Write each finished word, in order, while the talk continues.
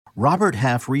Robert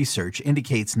Half research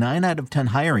indicates 9 out of 10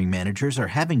 hiring managers are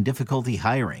having difficulty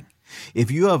hiring.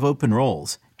 If you have open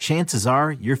roles, chances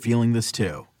are you're feeling this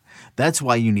too. That's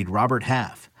why you need Robert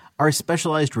Half. Our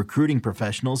specialized recruiting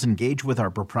professionals engage with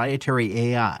our proprietary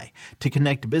AI to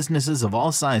connect businesses of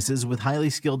all sizes with highly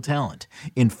skilled talent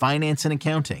in finance and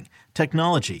accounting,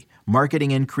 technology,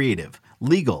 marketing and creative,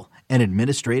 legal, and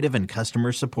administrative and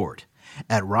customer support.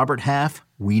 At Robert Half,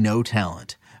 we know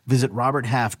talent. Visit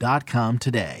roberthalf.com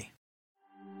today.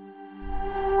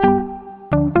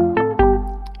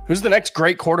 Who's the next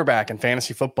great quarterback in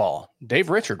fantasy football?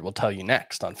 Dave Richard will tell you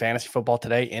next on Fantasy Football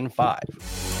Today in 5.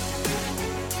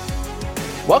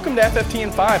 Welcome to FFT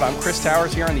in 5. I'm Chris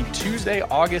Towers here on the Tuesday,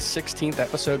 August 16th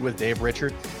episode with Dave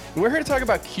Richard. And we're here to talk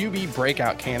about QB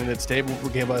breakout candidates. Dave will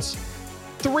give us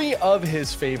 3 of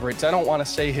his favorites. I don't want to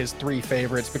say his 3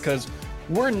 favorites because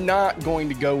we're not going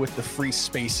to go with the free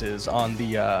spaces on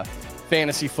the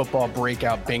fantasy football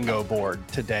breakout bingo board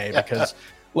today because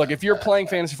look, if you're playing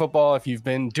fantasy football, if you've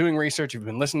been doing research, you've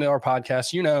been listening to our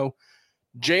podcast, you know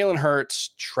Jalen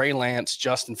Hurts, Trey Lance,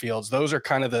 Justin Fields, those are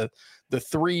kind of the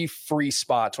 3 free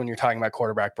spots when you're talking about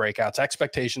quarterback breakouts.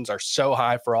 Expectations are so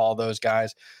high for all those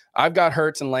guys. I've got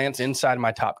Hurts and Lance inside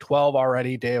my top 12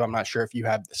 already. Dave, I'm not sure if you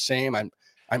have the same.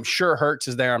 I'm sure Hurts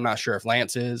is there. I'm not sure if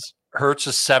Lance is. Hurts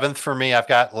is 7th for me. I've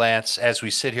got Lance, as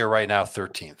we sit here right now,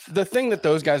 13th. The thing that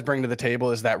those guys bring to the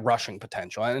table is that rushing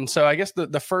potential. And so I guess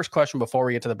the first question before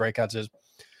we get to the breakouts is,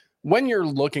 when you're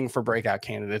looking for breakout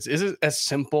candidates, is it as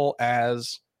simple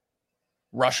as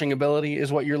rushing ability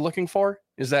is what you're looking for?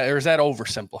 Is that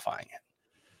oversimplifying it?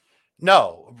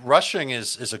 No, rushing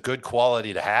is a good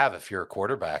quality to have if you're a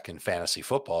quarterback in fantasy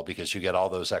football because you get all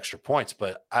those extra points.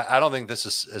 But I don't think this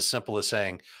is as simple as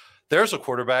saying there's a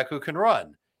quarterback who can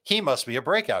run. He must be a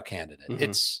breakout candidate.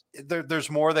 Mm-hmm.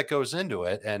 There's more that goes into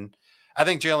it. And I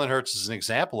think Jalen Hurts is an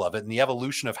example of it. And the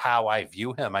evolution of how I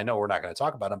view him, I know we're not going to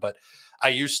talk about him, but I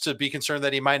used to be concerned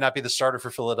that he might not be the starter for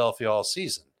Philadelphia all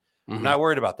season. Mm-hmm. I'm not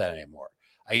worried about that anymore.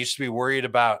 I used to be worried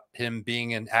about him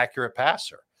being an accurate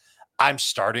passer. I'm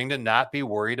starting to not be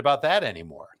worried about that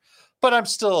anymore. But I'm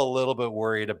still a little bit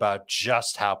worried about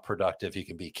just how productive he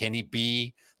can be. Can he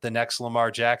be the next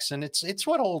Lamar Jackson? It's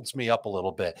what holds me up a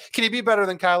little bit. Can he be better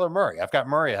than Kyler Murray? I've got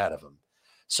Murray ahead of him.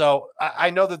 So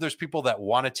I know that there's people that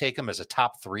want to take him as a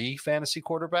top 3 fantasy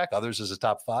quarterback, others as a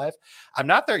top 5. I'm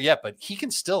not there yet, but he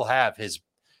can still have his,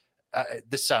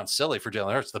 this sounds silly for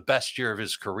Jalen Hurts, the best year of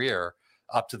his career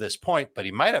up to this point, but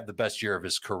he might have the best year of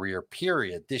his career,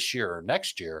 period, this year or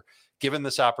next year, given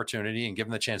this opportunity and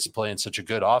given the chance to play in such a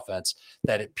good offense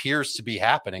that it appears to be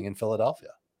happening in Philadelphia.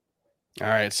 All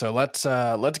right, so let's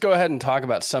go ahead and talk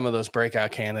about some of those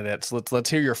breakout candidates. Let's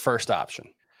hear your first option.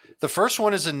 The first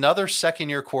one is another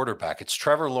second-year quarterback. It's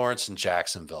Trevor Lawrence in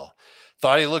Jacksonville.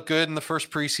 Thought he looked good in the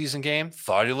first preseason game.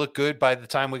 Thought he looked good by the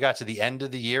time we got to the end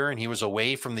of the year and he was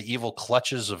away from the evil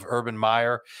clutches of Urban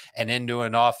Meyer and into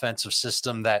an offensive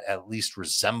system that at least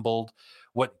resembled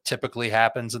what typically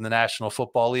happens in the National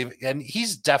Football League. And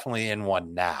he's definitely in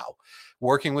one now.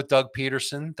 Working with Doug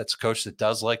Peterson, that's a coach that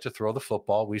does like to throw the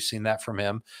football. We've seen that from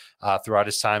him throughout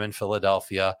his time in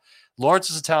Philadelphia.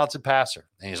 Lawrence is a talented passer,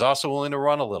 and he's also willing to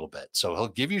run a little bit. So he'll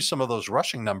give you some of those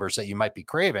rushing numbers that you might be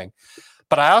craving.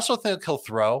 But I also think he'll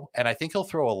throw, and I think he'll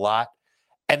throw a lot.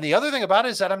 And the other thing about it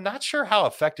is that I'm not sure how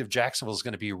effective Jacksonville is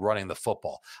going to be running the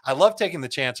football. I love taking the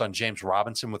chance on James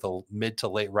Robinson with a mid to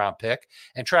late round pick,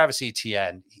 and Travis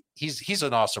Etienne. He's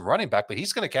an awesome running back, but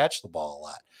he's going to catch the ball a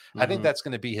lot. Mm-hmm. I think that's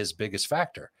going to be his biggest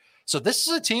factor. So this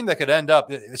is a team that could end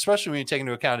up, especially when you take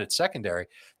into account its secondary,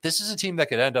 this is a team that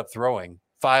could end up throwing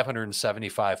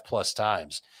 575 plus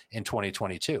times in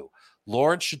 2022.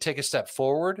 Lawrence should take a step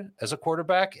forward as a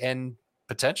quarterback and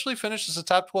potentially finish as a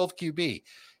top 12 QB.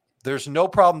 There's no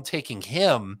problem taking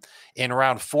him in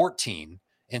round 14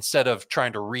 instead of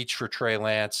trying to reach for Trey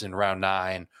Lance in round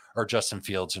 9 or Justin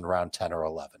Fields in round 10 or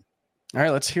 11. All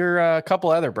right, let's hear a couple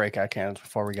other breakout candidates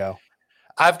before we go.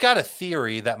 I've got a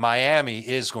theory that Miami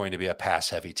is going to be a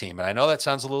pass-heavy team. And I know that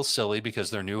sounds a little silly because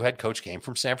their new head coach came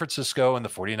from San Francisco and the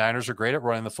 49ers are great at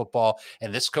running the football.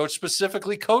 And this coach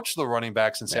specifically coached the running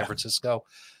backs in San Francisco.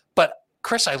 But,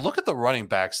 Chris, I look at the running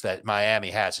backs that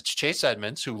Miami has. It's Chase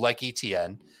Edmonds, who, like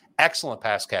Etienne, excellent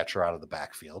pass catcher out of the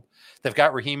backfield. They've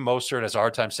got Raheem Mostert has a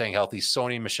hard time staying healthy.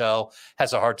 Sony Michel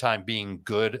has a hard time being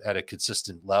good at a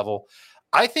consistent level.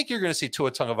 I think you're going to see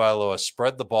Tua Tagovailoa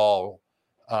spread the ball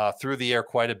through the air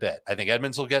quite a bit. I think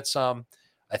Edmonds will get some.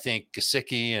 I think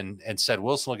Gesicki and Ced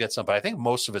Wilson will get some, but I think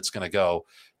most of it's going to go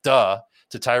to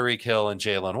Tyreek Hill and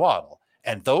Jalen Waddle.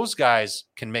 And those guys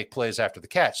can make plays after the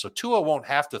catch. So Tua won't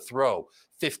have to throw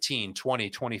 15, 20,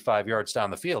 25 yards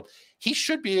down the field. He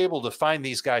should be able to find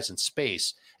these guys in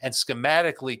space and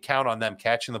schematically count on them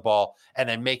catching the ball and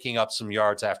then making up some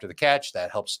yards after the catch.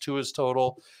 That helps Tua's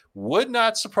total. Would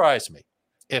not surprise me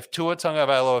if Tua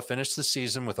Tagovailoa finished the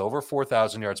season with over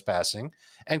 4,000 yards passing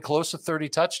and close to 30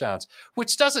 touchdowns,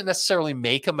 which doesn't necessarily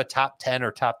make him a top 10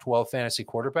 or top 12 fantasy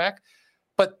quarterback.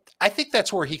 But I think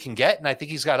that's where he can get, and I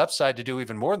think he's got upside to do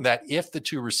even more than that if the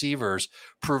two receivers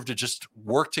prove to just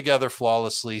work together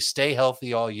flawlessly, stay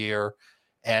healthy all year,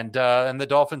 and the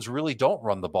Dolphins really don't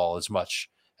run the ball as much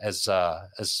as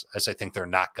I think they're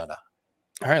not gonna.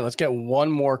 All right, let's get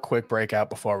one more quick breakout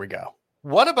before we go.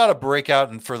 What about a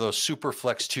breakout for those super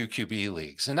flex 2 QB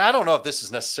leagues? And I don't know if this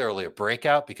is necessarily a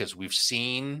breakout because we've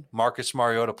seen Marcus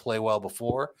Mariota play well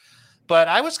before, but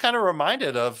I was kind of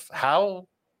reminded of how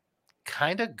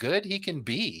kind of good he can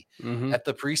be at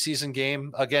the preseason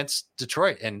game against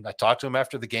Detroit. And I talked to him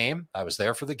after the game. I was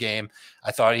there for the game.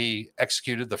 I thought he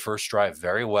executed the first drive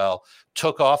very well,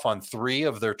 took off on 3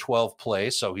 of their 12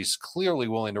 plays. So he's clearly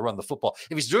willing to run the football.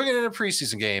 If he's doing it in a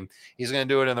preseason game, he's going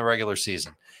to do it in the regular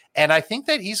season. And I think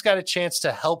that he's got a chance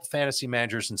to help fantasy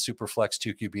managers in Superflex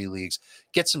 2 QB leagues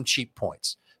get some cheap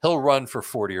points. He'll run for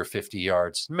 40 or 50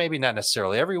 yards, maybe not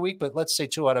necessarily every week, but let's say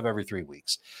 2 out of every 3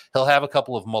 weeks. He'll have a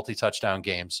couple of multi-touchdown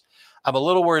games. I'm a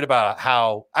little worried about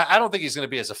how I don't think he's going to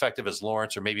be as effective as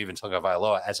Lawrence or maybe even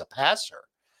Tagovailoa as a passer.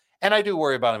 And I do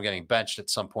worry about him getting benched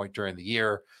at some point during the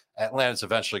year. Atlanta's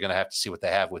eventually going to have to see what they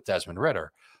have with Desmond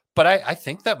Ridder. But I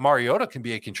think that Mariota can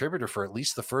be a contributor for at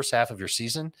least the first half of your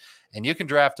season, and you can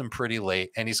draft him pretty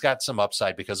late, and he's got some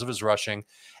upside because of his rushing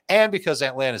and because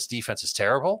Atlanta's defense is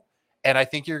terrible. And I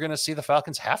think you're going to see the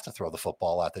Falcons have to throw the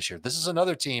football out this year. This is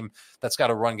another team that's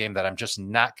got a run game that I'm just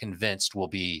not convinced will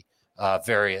be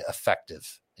very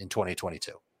effective in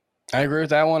 2022. I agree with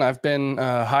that one. I've been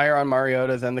higher on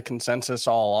Mariota than the consensus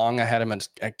all along. I had him at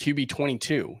QB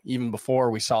 22, even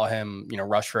before we saw him,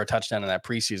 rush for a touchdown in that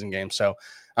preseason game. So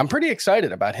I'm pretty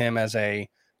excited about him as a,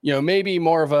 maybe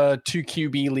more of a 2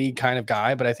 QB league kind of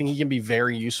guy, but I think he can be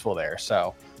very useful there.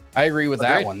 So I agree with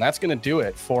that one. That's going to do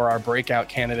it for our breakout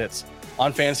candidates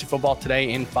on Fantasy Football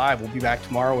Today in 5. We'll be back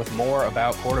tomorrow with more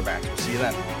about quarterbacks. We'll see you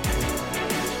then.